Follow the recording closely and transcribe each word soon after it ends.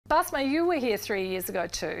Basma, you were here 3 years ago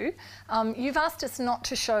too. You've asked us not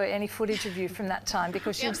to show any footage of you from that time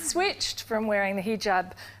because you've switched from wearing the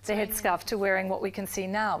hijab, the headscarf, to wearing what we can see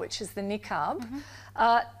now, which is the niqab.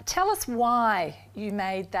 Tell us why you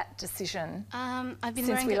made that decision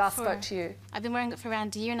since we last spoke to you. I've been wearing it for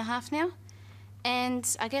around 1.5 years now.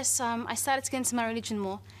 And I guess I started to get into my religion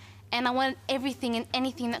more. And I wanted everything and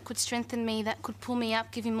anything that could strengthen me, that could pull me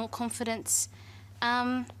up, give me more confidence.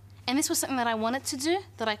 And this was something that I wanted to do,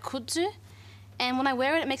 that I could do. And when I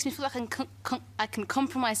wear it, it makes me feel like I can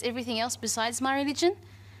compromise everything else besides my religion.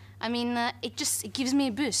 I mean, it gives me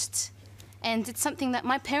a boost. And it's something that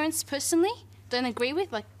my parents personally don't agree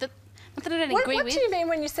with. Like, not that I don't agree with. What do you mean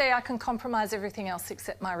when you say I can compromise everything else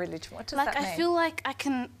except my religion? What does that mean? Like, I feel like I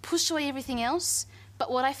can push away everything else,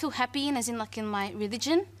 but what I feel happy in, as in like in my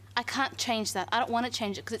religion, I can't change that. I don't want to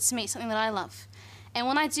change it because it's me, it's something that I love. And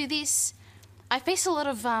when I do this, I face a lot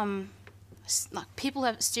of, like, people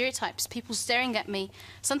have stereotypes, people staring at me.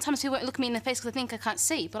 Sometimes people won't look me in the face because they think I can't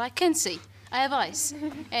see, but I can see. I have eyes,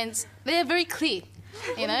 and they're very clear,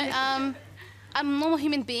 you know. I'm a normal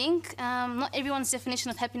human being. Not everyone's definition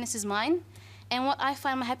of happiness is mine. And what I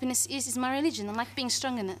find my happiness is my religion. I like being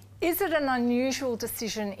strong in it. Is it an unusual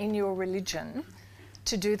decision in your religion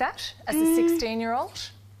to do that as a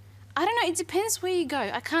 16-year-old? I don't know, it depends where you go.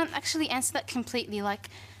 I can't actually answer that completely. Like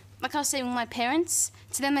I was saying with my parents,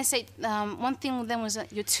 to them they say, one thing with them was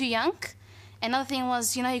that you're too young. Another thing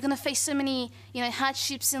was, you know, you're going to face so many, you know,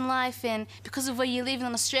 hardships in life, and because of where you live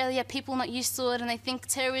in Australia, people are not used to it, and they think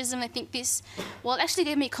terrorism, they think this. Well, it actually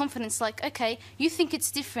gave me confidence, like, okay, you think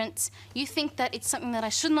it's different, you think that it's something that I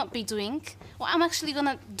should not be doing, well, I'm actually going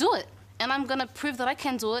to do it, and I'm going to prove that I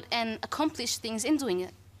can do it and accomplish things in doing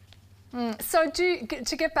it. So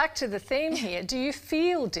to get back to the theme here, do you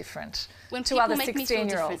feel different to other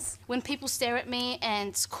 16-year-olds? When people stare at me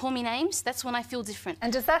and call me names, that's when I feel different.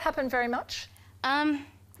 And does that happen very much? You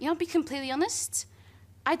know, I'll be completely honest,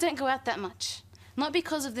 I don't go out that much. Not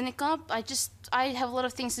because of the niqab, I have a lot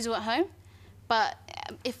of things to do at home, but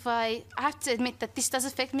if I have to admit that this does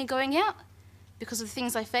affect me going out because of the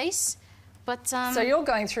things I face. But so you're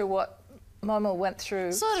going through what Mama went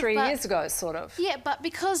through 3 years ago, sort of. Yeah, but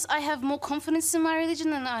because I have more confidence in my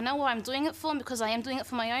religion and I know what I'm doing it for, and because I am doing it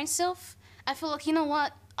for my own self, I feel like, you know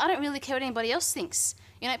what, I don't really care what anybody else thinks.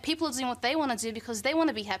 You know, people are doing what they want to do because they want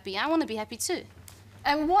to be happy. I want to be happy too.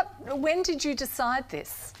 And when did you decide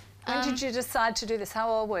this? When did you decide to do this? How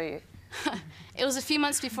old were you? It was a few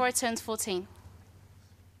months before I turned 14.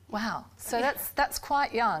 Wow, so that's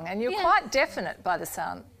quite young, and you're quite definite by the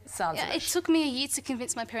sounds of it. It took me a year to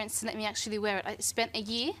convince my parents to let me actually wear it. I spent a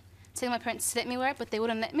year telling my parents to let me wear it, but they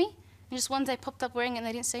wouldn't let me. And just one day I popped up wearing it and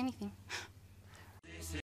they didn't say anything.